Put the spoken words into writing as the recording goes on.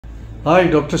Hi,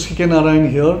 Dr. C.K. Narayan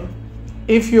here.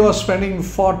 If you are spending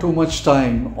far too much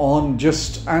time on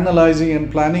just analyzing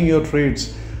and planning your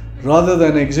trades rather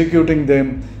than executing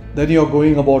them, then you're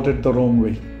going about it the wrong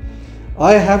way.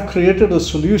 I have created a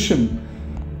solution.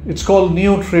 It's called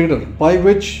Neotrader, by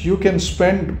which you can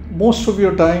spend most of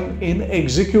your time in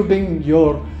executing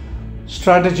your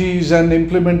strategies and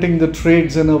implementing the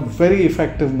trades in a very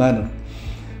effective manner.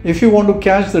 If you want to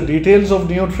catch the details of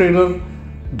Neotrader,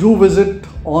 do visit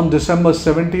on December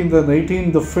 17th and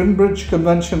 18th the Finbridge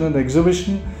Convention and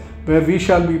Exhibition, where we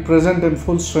shall be present in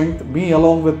full strength, me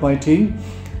along with my team,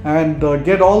 and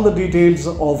get all the details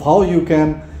of how you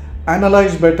can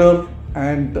analyze better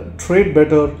and trade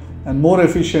better and more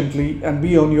efficiently and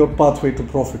be on your pathway to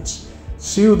profits.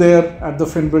 See you there at the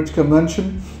Finbridge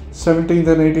Convention, 17th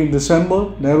and 18th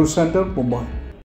December, Nehru Centre, Mumbai.